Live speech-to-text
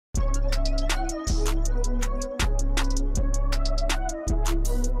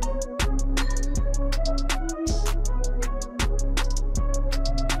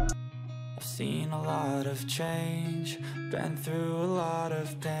change, been through a lot of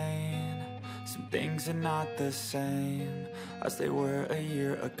pain. Some things are not the same as they were a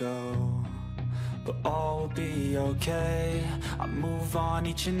year ago, but all will be okay. I move on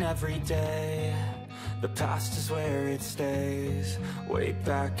each and every day. The past is where it stays, way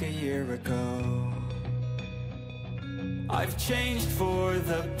back a year ago. I've changed for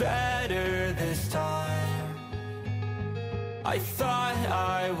the better this time. I thought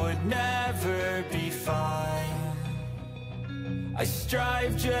I would never be fine. I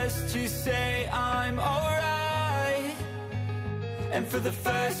strive just to say I'm alright, and for the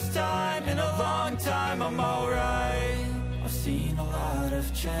first time in a long time I'm alright. I've seen a lot of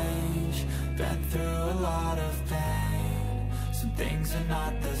change, been through a lot of pain. Some things are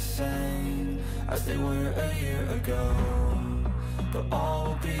not the same as they were a year ago, but all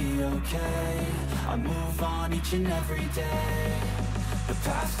will be okay. I move on each and every day. The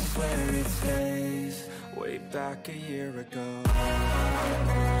past is where it stays, way back a year ago.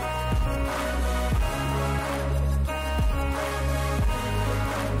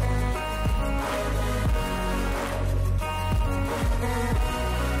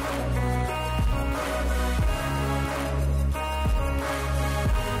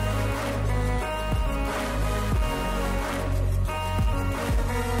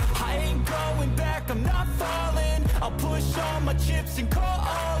 I'm not falling, I'll push all my chips and call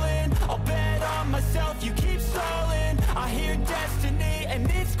all in. I'll bet on myself, you keep stalling. I hear destiny and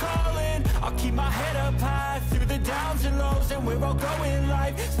it's calling. I'll keep my head up high through the downs and lows, and we're all going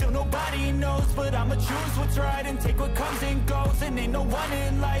life. Still nobody knows, but I'ma choose what's right and take what comes and goes. And ain't no one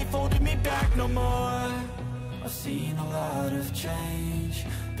in life holding me back no more. I've seen a lot of change,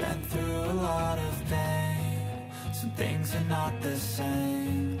 been through a lot of pain. Some things are not the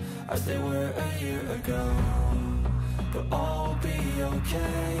same as they were a year ago, but all will be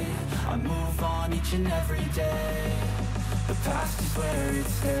okay. I move on each and every day. The past is where it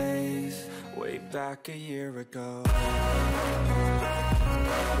stays, way back a year ago.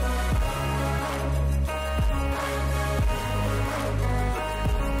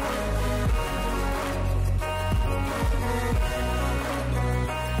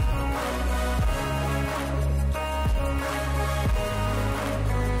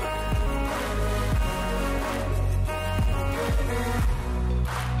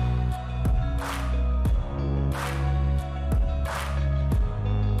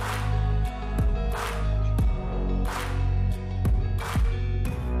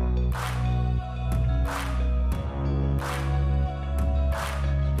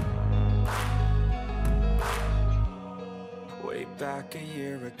 Back a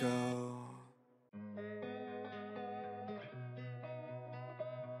year ago.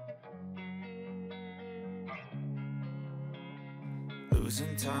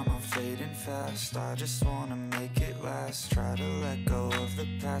 Losing time, I'm fading fast. I just wanna make it last. Try to let go of the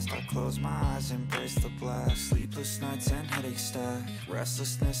past. I close my eyes, embrace the blast. Sleepless nights and headaches stack.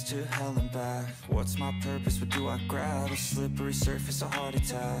 Restlessness to hell and back. What's my purpose? What do I grab? A slippery surface, a heart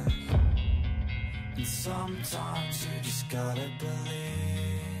attack. And sometimes you just gotta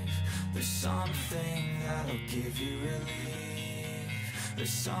believe there's something that'll give you relief. There's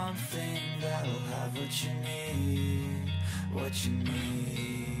something that'll have what you need, what you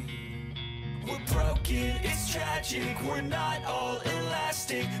need. We're broken, it's tragic, we're not all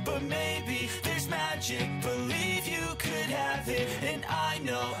elastic, but maybe there's magic. Believe you could have it, and I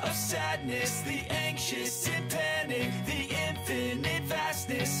know of sadness, the anxious and panic, the infinite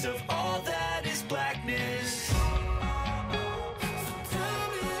vastness of all that is blackness.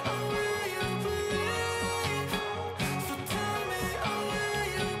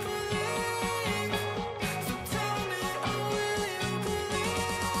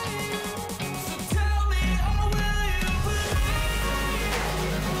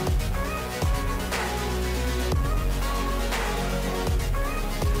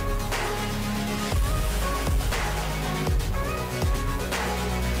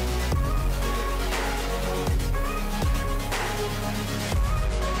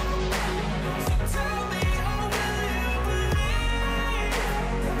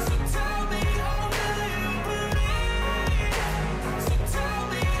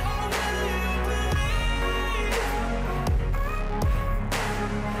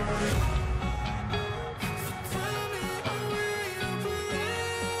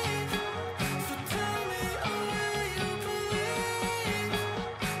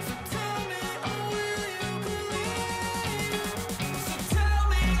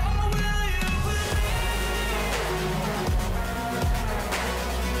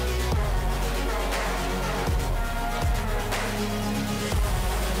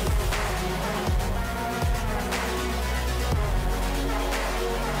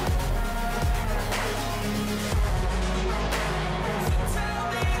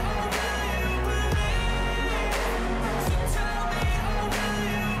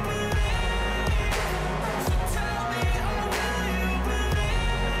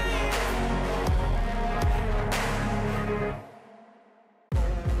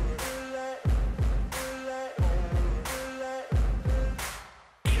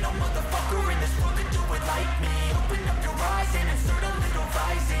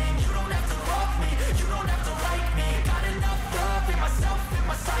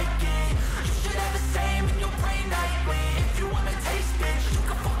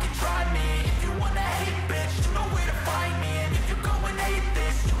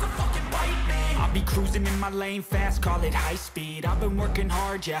 I be cruising in my lane fast, call it high speed. I've been working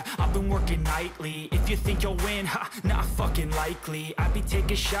hard, yeah, I've been working nightly. If you think you'll win, ha, not fucking likely. I be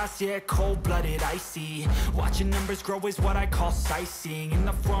taking shots, yeah, cold-blooded, icy. Watching numbers grow is what I call sightseeing. In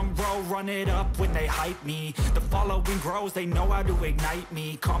the front row, run it up when they hype me. The following grows, they know how to ignite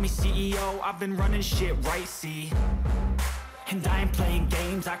me. Call me CEO, I've been running shit right, see. And I ain't playing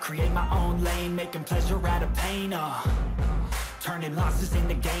games, I create my own lane, making pleasure out of pain, turning losses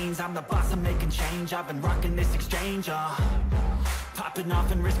into gains. I'm the boss, I'm making change. I've been rocking this exchange, popping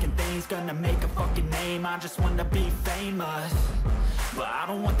off and risking things. Gonna make a fucking name, I just wanna be famous. But I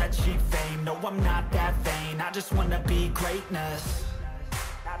don't want that cheap fame, no, I'm not that vain. I just wanna be greatness.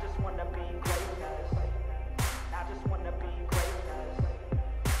 I just wanna be greatness. I just wanna be greatness.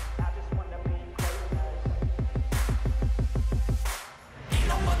 I just wanna be greatness. Ain't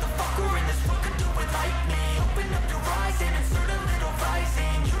no motherfucker in this world could do it like me. Open up your eyes and insert a little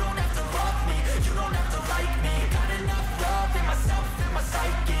rising. You don't have to love me, you don't have to like me. Got enough love in myself, in my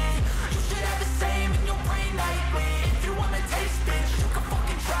psyche. You should have the same in your brain nightly. If you wanna taste, bitch, you can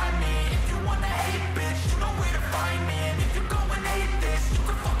fucking try me. If you wanna hate, bitch, you know where to find me. And if you go and hate this, you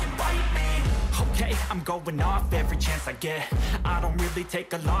can fucking bite me. Okay, I'm going off every chance I get. I don't really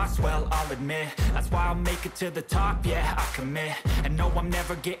take a loss, well, I'll admit. That's why I'll make it to the top, yeah, I commit. And no, I'm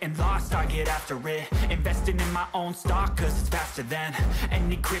never getting lost, I get after it. Investing in my own stock, cause it's faster than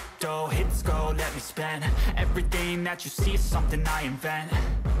any crypto hits go, let me spend. Everything that you see is something I invent.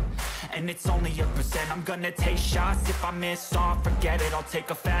 And it's only a percent. I'm gonna take shots. If I miss all, forget it. I'll take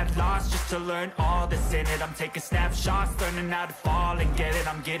a fat loss just to learn all that's in it. I'm taking snapshots, learning how to fall and get it.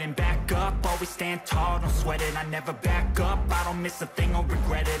 I'm getting back up, always stand tall, don't sweat it. I never back up, I don't miss a thing or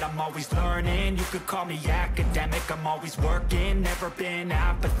regret it. I'm always learning, you could call me academic. I'm always working, never been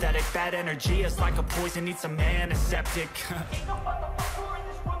apathetic. Bad energy is like a poison, need some antiseptic. Ain't no motherfucker in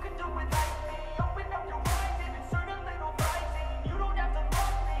this world can do it like me. Open up your eyes and insert a little rising. You don't have to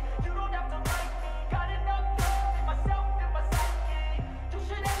love me, you don't have to like me. Got enough love in myself, in my psyche. You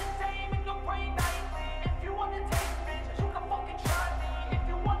should have the same in your brain nightly. If you wanna taste, bitch, you can fucking try me. If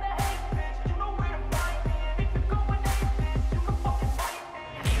you wanna hate, bitch, you know where to find me. And if you go and hate, bitch, you can fucking fight me.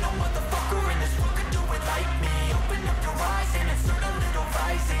 Ain't no motherfucker in this world can do it like me. Open up your eyes and insert a little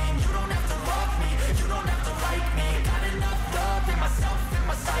rising. You don't have to love me, you don't have to like me. Got enough love in myself, in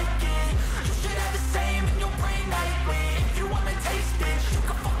my psyche. You should have the same in your brain nightly. If you wanna taste, bitch, you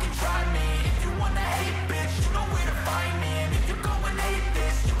can fucking try me. If you wanna hate, bitch, you know where to find me. And if you go and hate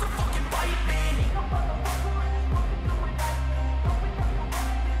this, you can fucking bite me. Ain't no motherfucker in this world can do it like me. Open up your eyes and insert a little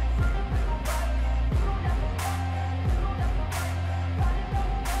rising. You don't have to love me, you don't have to like me. Got enough love in myself, in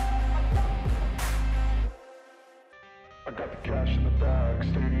my psyche. I got the cash in the bag,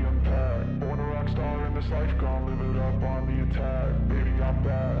 stadium packed. Born a rock star in this life, gon' live it up on the attack. Baby, I'm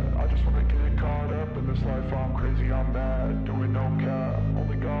bad, I just wanna get caught up in this life. I'm crazy, I'm mad, doing no cap.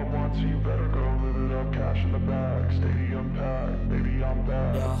 Only God wants you, better go live it up. Cash in the bag, stadium packed. Baby, I'm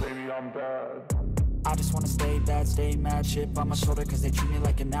bad, baby, I'm bad. I just wanna stay bad, stay mad. Chip on my shoulder cause they treat me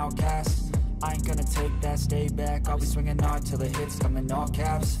like an outcast. I ain't gonna take that, stay back. I'll be swinging hard till the hits come in all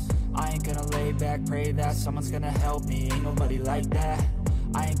caps. I ain't gonna lay back, pray that someone's gonna help me. Ain't nobody like that.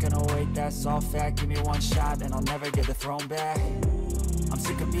 I ain't gonna wait, that's all fact. Give me one shot and I'll never get the throne back. I'm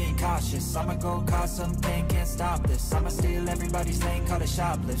sick of being cautious, I'ma go cause something, can't stop this. I'ma steal everybody's lane, call it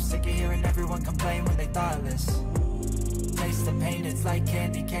shoplift. Sick of hearing everyone complain when they thoughtless. Taste the pain, it's like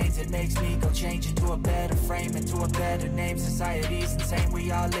candy canes. It makes me go change into a better frame, into a better name. Society's insane,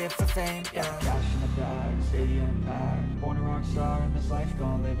 we all live for fame, yeah. Cash in the bag, stadium packed. Born a rock star in this life,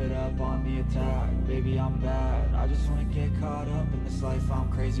 gon' live it up on the attack. Baby, I'm bad, I just wanna get caught up in this life. I'm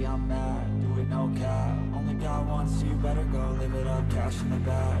crazy, I'm mad, do it no cap. Only God wants you, better go live it up. Cash in the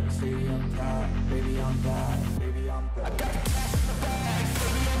bag, stadium packed. Baby, I'm bad, baby, I'm bad. I got the cash in the bag,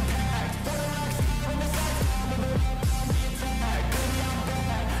 stadium packed. Born a rock star in this life, gon' live it up on the attack. Baby, I'm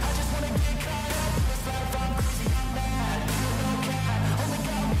bad, I just wanna get caught up in this life. I'm crazy, I'm mad, do it no cap. Only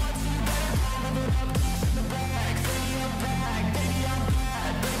God wants you, better go live it up. Cash in the bag, stadium packed. Baby, I'm bad, baby, I'm bad.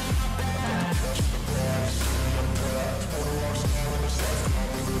 Cash in the bag, stadium packed. Born a rock star in this life, gon'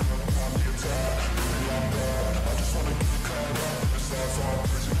 live it up on the attack. Baby, I'm bad, I just wanna get caught up in this life. I'm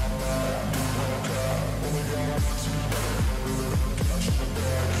crazy, I'm mad, do it no cap. Only God wants you, better go live it up.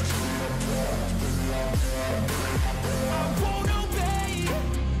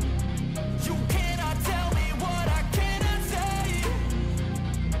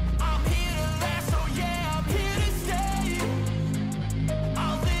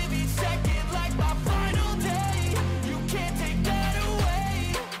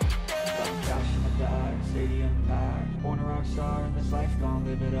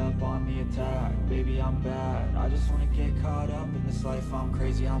 up on the attack. Baby, I'm bad, I just wanna get caught up in this life. I'm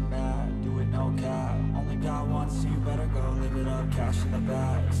crazy, I'm mad, do it no cap. Only got one, so you better go live it up. Cash in the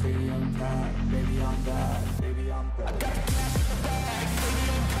bag, stadium packed. Baby, I'm bad, baby, I'm bad. I got the cash in the bag,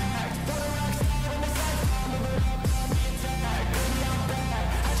 stadium packed. What a rock star in this life, I'm live it up on the attack. Baby, I'm bad,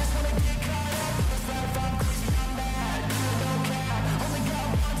 I just wanna get caught up in this life. I'm crazy, I'm mad, do it no cap. Only got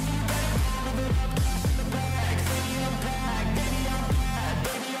one, so you better go live it up. Cash in the bag, stadium packed. Baby, I'm bad, baby, I'm bad. I got the cash in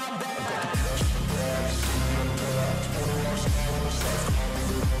the bag, stadium packed. What a rock star in this life, I'm live it up on the attack. Baby, I'm bad,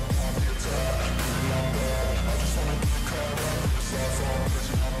 I just wanna get caught up in this life. I'm crazy, I'm mad, do it no cap. Only got one, so you better go live it up. Cash in the bag,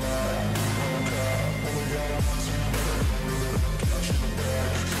 stadium packed. Baby,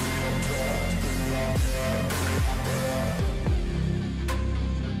 I'm bad, baby, I'm bad.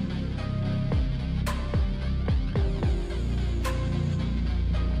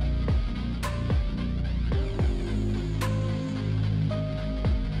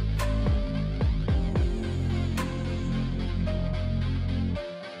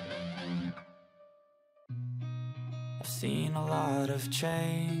 I've seen a lot of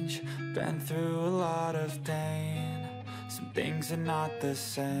change, been through a lot of pain. Some things are not the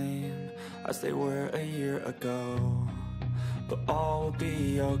same as they were a year ago, but all will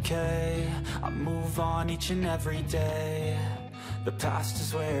be okay. I move on each and every day. The past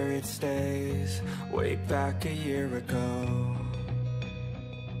is where it stays, way back a year ago.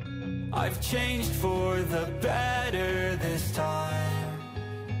 I've changed for the better this time.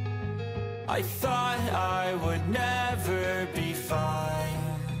 I thought I would never be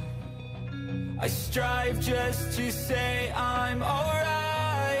fine. I strive just to say I'm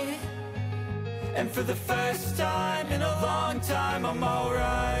alright, and for the first time in a long time I'm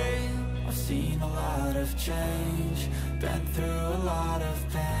alright. I've seen a lot of change, been through a lot of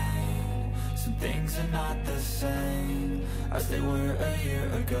pain. Some things are not the same as they were a year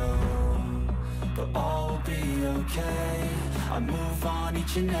ago, but all will be okay. I move on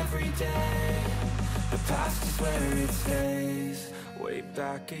each and every day. The past is where it stays, way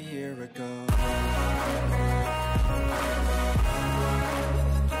back a year ago.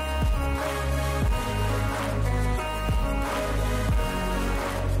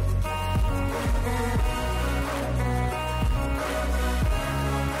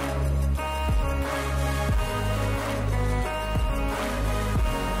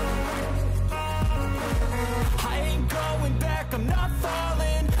 I'm not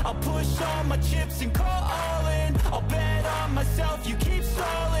falling, I'll push all my chips and call all in. I'll bet on myself, you keep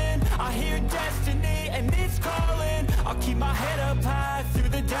stalling. I hear destiny and it's calling. I'll keep my head up high through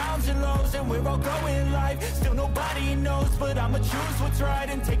the downs and lows, and we're all going life. Still nobody knows, but I'ma choose what's right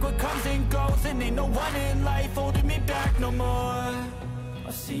and take what comes and goes. And ain't no one in life holding me back no more.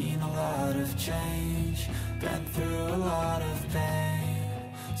 I've seen a lot of change, been through a lot of pain.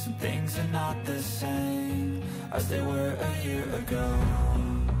 Some things are not the same as they were a year ago,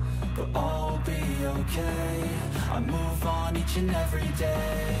 but all will be okay. I move on each and every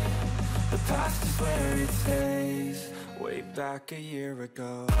day. The past is where it stays, way back a year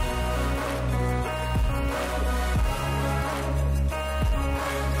ago.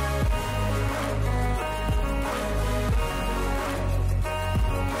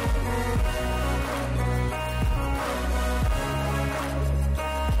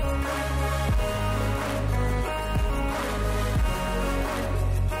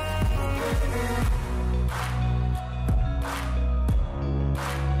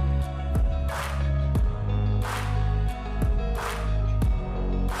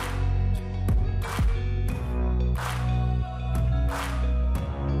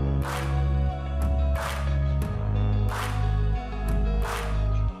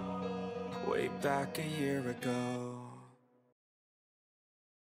 Back a year ago.